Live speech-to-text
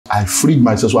I freed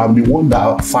myself, so I'm the one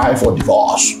that filed for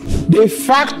divorce. The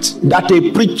fact that a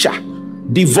preacher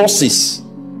divorces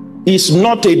is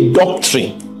not a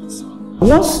doctrine.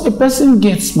 Once a person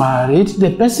gets married,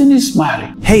 the person is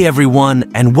married. Hey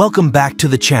everyone, and welcome back to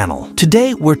the channel.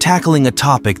 Today we're tackling a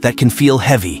topic that can feel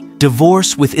heavy: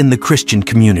 divorce within the Christian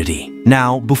community.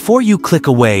 Now, before you click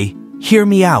away, hear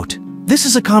me out. This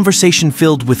is a conversation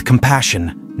filled with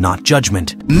compassion, not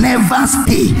judgment. Never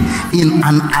stay in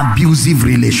an abusive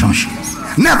relationship.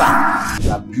 Never.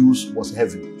 The abuse was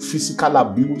heavy. Physical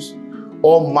abuse,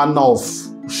 all manner of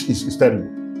is terrible.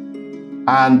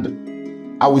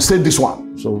 And I will say this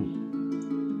one. So,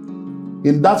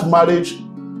 in that marriage,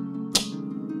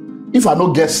 if I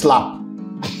don't get slapped,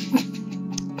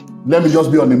 let me just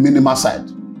be on the minimal side.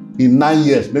 In 9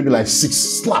 years, maybe like 6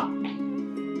 slap.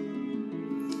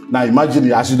 Now imagine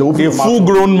it as you open a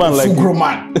full-grown man, like full-grown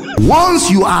man.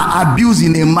 Once you are abused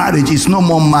in a marriage, it's no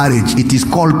more marriage. It is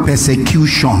called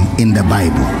persecution in the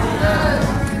Bible.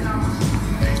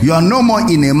 You are no more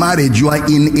in a marriage. You are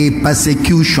in a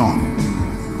persecution.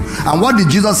 And what did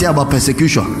Jesus say about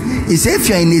persecution? He said, if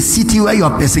you are in a city where you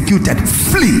are persecuted,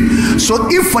 flee. So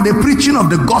if for the preaching of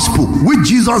the gospel, which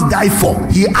Jesus died for,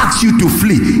 he asks you to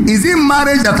flee, is it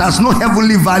marriage that has no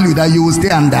heavenly value that you will stay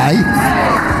and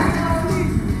die?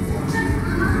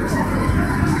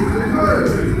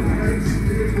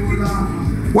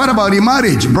 What about the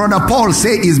marriage? Brother Paul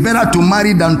said it's better to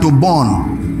marry than to burn.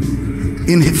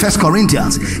 In 1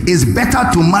 Corinthians, it's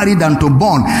better to marry than to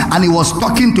burn. And he was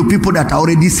talking to people that are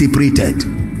already separated.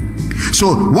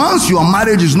 So once your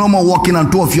marriage is no more working and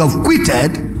two of you have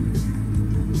quitted,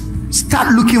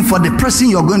 start looking for the person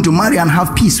you're going to marry and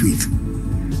have peace with.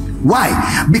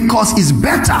 Why? Because it's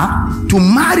better to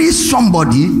marry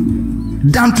somebody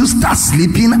than to start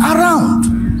sleeping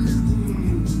around,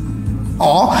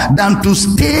 or than to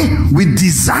stay with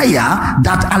desire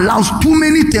that allows too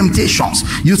many temptations.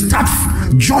 You start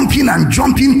jumping and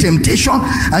jumping temptation,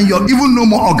 and you're even no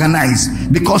more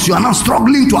organized because you are now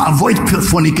struggling to avoid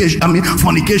fornication,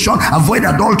 avoid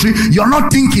adultery. You're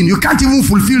not thinking, you can't even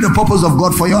fulfill the purpose of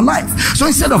God for your life. So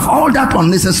instead of all that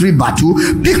unnecessary battle,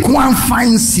 pick one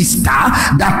fine sister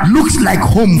that looks like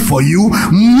home for you,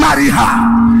 marry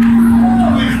her,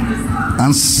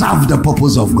 and serve the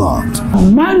purpose of God.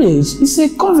 Marriage is a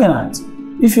covenant.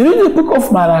 If you read the book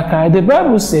of Malachi, the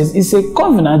Bible says it's a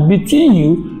covenant between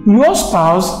you, your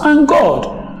spouse, and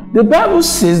God. The Bible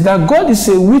says that God is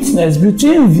a witness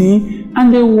between thee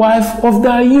and the wife of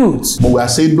thy youth. But we are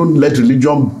saying don't let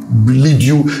religion lead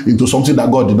you into something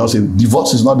that God did not say.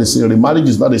 Divorce is not a sin, remarriage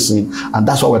is not a sin, and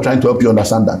that's why we're trying to help you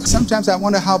understand that. Sometimes I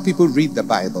wonder how people read the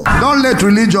Bible. Don't let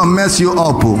religion mess you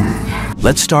up.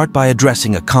 Let's start by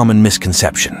addressing a common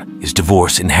misconception. Is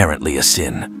divorce inherently a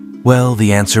sin? Well,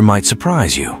 the answer might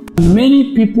surprise you.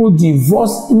 Many people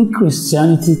divorce in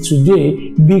Christianity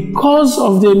today because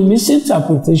of the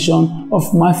misinterpretation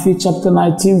of Matthew chapter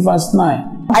 19 verse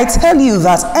 9. I tell you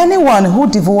that anyone who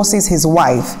divorces his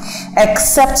wife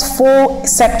except for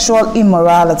sexual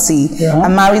immorality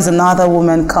and marries another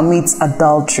woman commits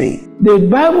adultery. The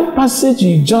Bible passage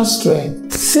you just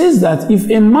read says that if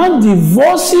a man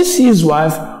divorces his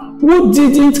wife who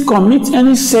didn't commit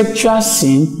any sexual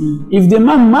sin, if the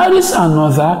man marries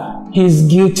another, he is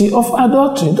guilty of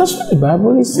adultery. That's what the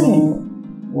Bible is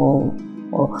saying.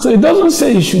 So it doesn't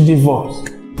say you should divorce.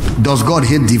 Does God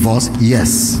hate divorce?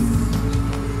 Yes.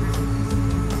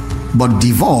 But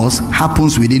divorce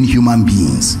happens within human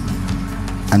beings,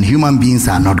 and human beings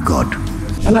are not God.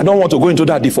 And I don't want to go into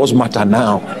that divorce matter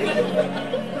now.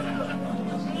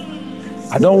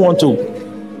 I don't want to.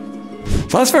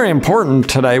 So that's very important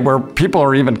today, where people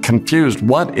are even confused.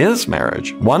 What is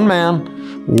marriage? One man,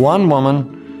 one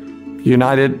woman,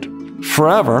 united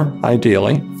forever,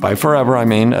 ideally. By forever, I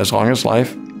mean as long as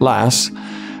life lasts,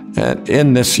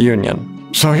 in this union.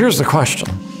 So here's the question.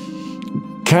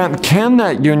 Can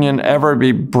that union ever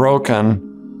be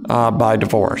broken by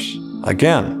divorce?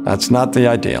 Again, that's not the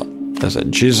ideal, is it?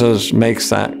 Jesus makes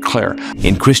that clear.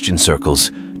 In Christian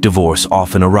circles, divorce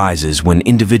often arises when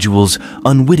individuals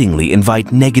unwittingly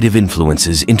invite negative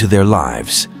influences into their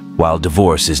lives. While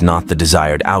divorce is not the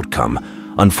desired outcome,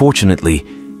 unfortunately,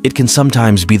 it can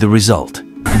sometimes be the result.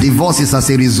 Divorce is as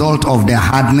a result of the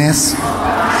hardness.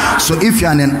 So if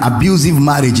you're in an abusive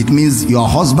marriage, it means your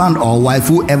husband or wife,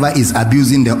 whoever is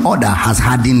abusing the other, has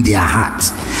hardened their heart.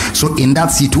 So in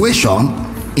that situation,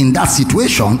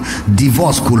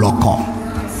 divorce could occur.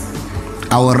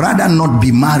 I would rather not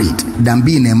be married than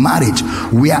be in a marriage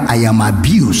where I am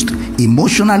abused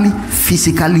emotionally,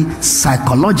 physically,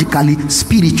 psychologically,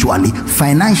 spiritually,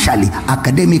 financially,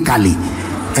 academically,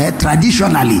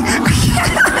 traditionally.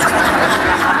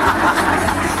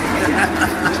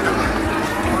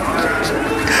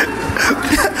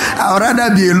 I'd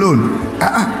rather be alone.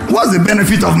 What's the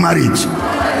benefit of marriage?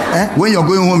 When you're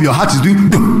going home, your heart is doing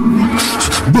boom,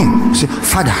 boom. Say,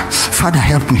 Father, Father,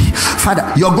 help me.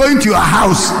 Father, you're going to your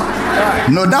house.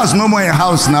 No, that's no more a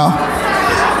house now.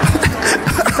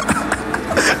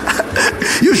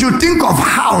 You should think of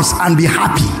house and be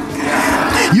happy.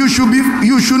 You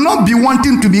should not be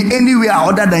wanting to be anywhere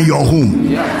other than your home.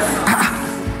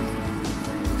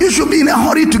 You should be in a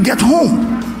hurry to get home.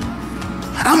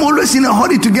 I'm always in a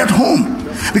hurry to get home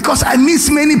because I miss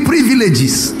many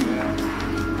privileges.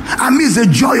 I miss the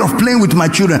joy of playing with my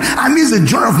children. I miss the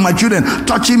joy of my children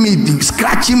touching me,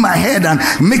 scratching my head and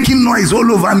making noise all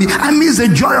over me. I miss the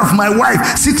joy of my wife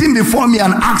sitting before me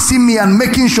and asking me and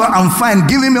making sure I'm fine,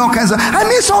 giving me all kinds of... I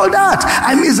miss all that.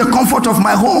 I miss the comfort of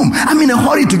my home. I'm in a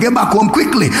hurry to get back home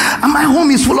quickly. And my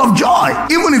home is full of joy.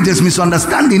 Even if there's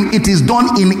misunderstanding, it is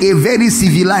done in a very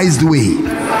civilized way.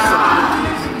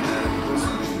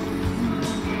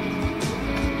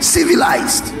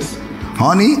 Civilized.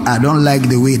 Honey, I don't like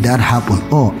the way that happened.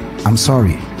 Oh, I'm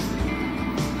sorry.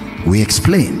 We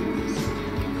explain.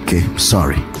 Okay,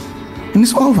 sorry. And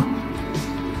it's over.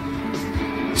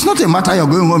 It's not a matter you're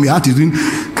going home, your heart is doing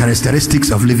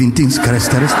characteristics of living things.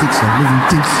 Characteristics of living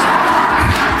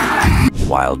things.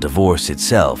 While divorce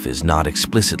itself is not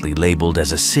explicitly labeled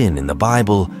as a sin in the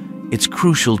Bible, it's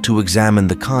crucial to examine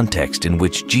the context in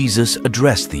which Jesus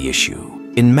addressed the issue.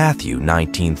 In Matthew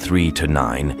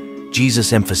 19:3-9,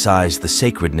 Jesus emphasized the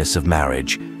sacredness of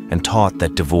marriage and taught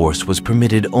that divorce was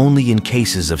permitted only in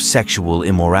cases of sexual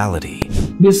immorality.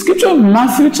 The scripture of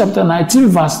Matthew chapter 19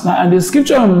 verse 9 and the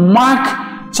scripture of Mark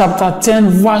chapter 10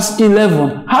 verse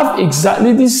 11 have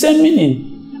exactly the same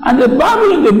meaning. And the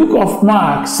Bible in the book of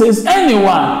Mark says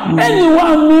anyone.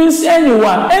 Anyone means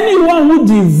anyone. Anyone who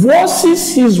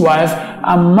divorces his wife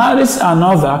and marries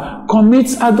another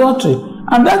commits adultery.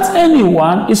 And that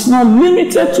anyone is not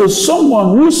limited to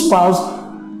someone whose spouse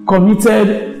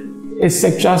committed a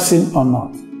sexual sin or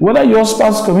not. Whether your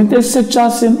spouse committed sexual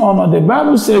sin or not, the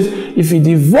Bible says if you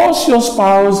divorce your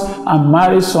spouse and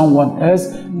marry someone else,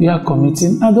 you are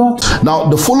committing adultery. Now,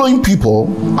 the following people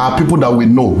are people that we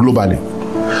know globally.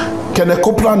 Kenneth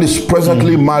Copeland is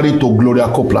presently married to Gloria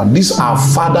Copeland. These are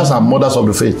fathers and mothers of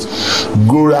the faith.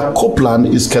 Gloria Copeland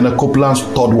is Kenneth Copeland's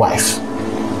third wife.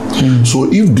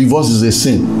 So if divorce is a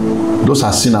sin, those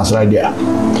are sinners right there.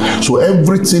 So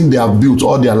everything they have built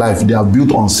all their life, they have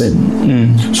built on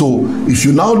sin. So if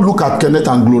you now look at Kenneth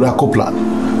and Gloria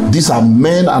Copeland, these are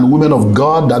men and women of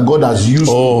God that God has used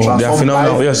to transform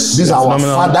life. Yes, these are our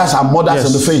fathers and mothers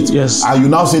in the faith. Yes. And you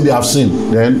now say they have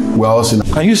sinned, then we are all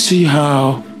sinners. Can you see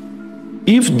how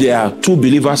if there are two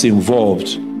believers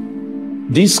involved,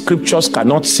 these scriptures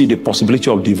cannot see the possibility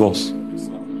of divorce?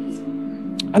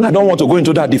 And I don't want to go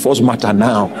into that divorce matter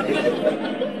now.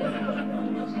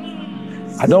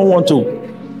 I don't want to.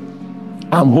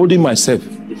 I'm holding myself.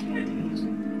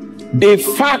 The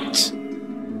fact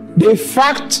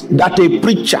that a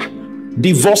preacher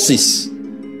divorces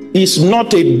is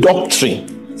not a doctrine.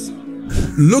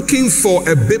 Looking for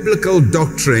a biblical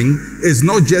doctrine is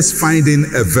not just finding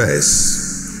a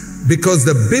verse, because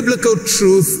the biblical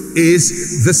truth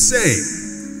is the same.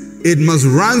 It must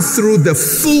run through the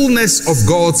fullness of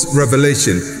God's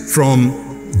revelation from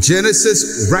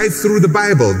Genesis right through the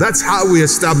Bible. That's how we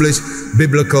establish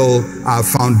biblical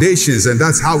foundations, and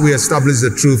that's how we establish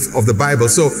the truth of the Bible.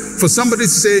 So for somebody to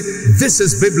say this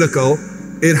is biblical,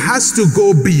 it has to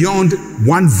go beyond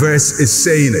one verse is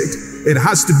saying it. It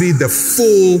has to be the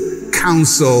full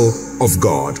counsel of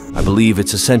God. I believe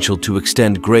it's essential to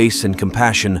extend grace and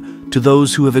compassion to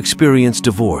those who have experienced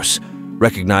divorce,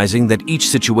 recognizing that each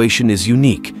situation is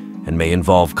unique and may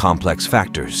involve complex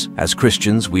factors. As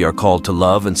Christians, we are called to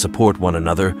love and support one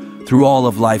another through all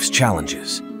of life's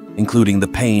challenges, including the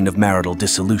pain of marital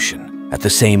dissolution. At the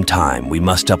same time, we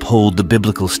must uphold the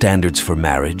biblical standards for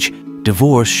marriage.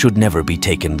 Divorce should never be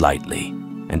taken lightly,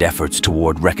 and efforts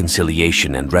toward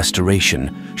reconciliation and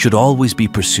restoration should always be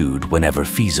pursued whenever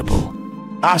feasible.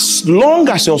 As long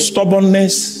as your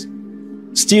stubbornness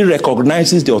still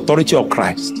recognizes the authority of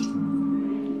Christ.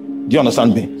 Do you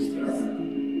understand me?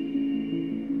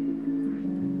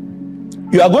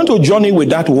 You are going to journey with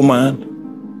that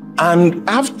woman, and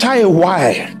after a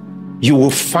while, you will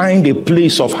find a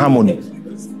place of harmony.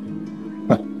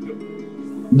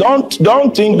 Don't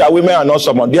think that women are not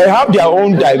stubborn. They have their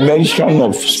own dimension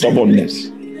of stubbornness.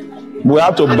 We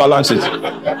have to balance it.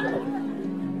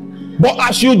 But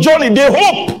as you journey, the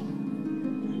hope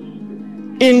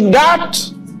in that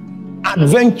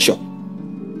adventure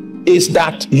is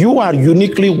that you are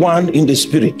uniquely one in the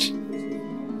spirit,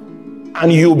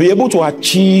 and you'll be able to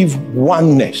achieve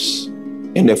oneness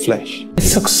in the flesh. A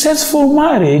successful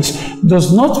marriage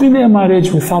does not mean a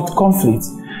marriage without conflict.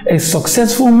 A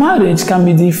successful marriage can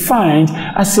be defined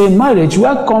as a marriage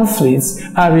where conflicts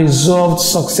are resolved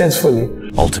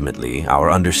successfully. Ultimately, our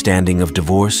understanding of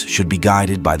divorce should be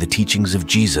guided by the teachings of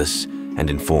Jesus and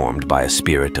informed by a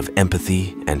spirit of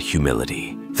empathy and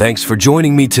humility. Thanks for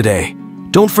joining me today.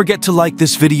 Don't forget to like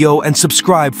this video and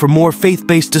subscribe for more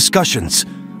faith-based discussions.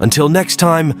 Until next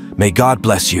time, may God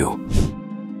bless you.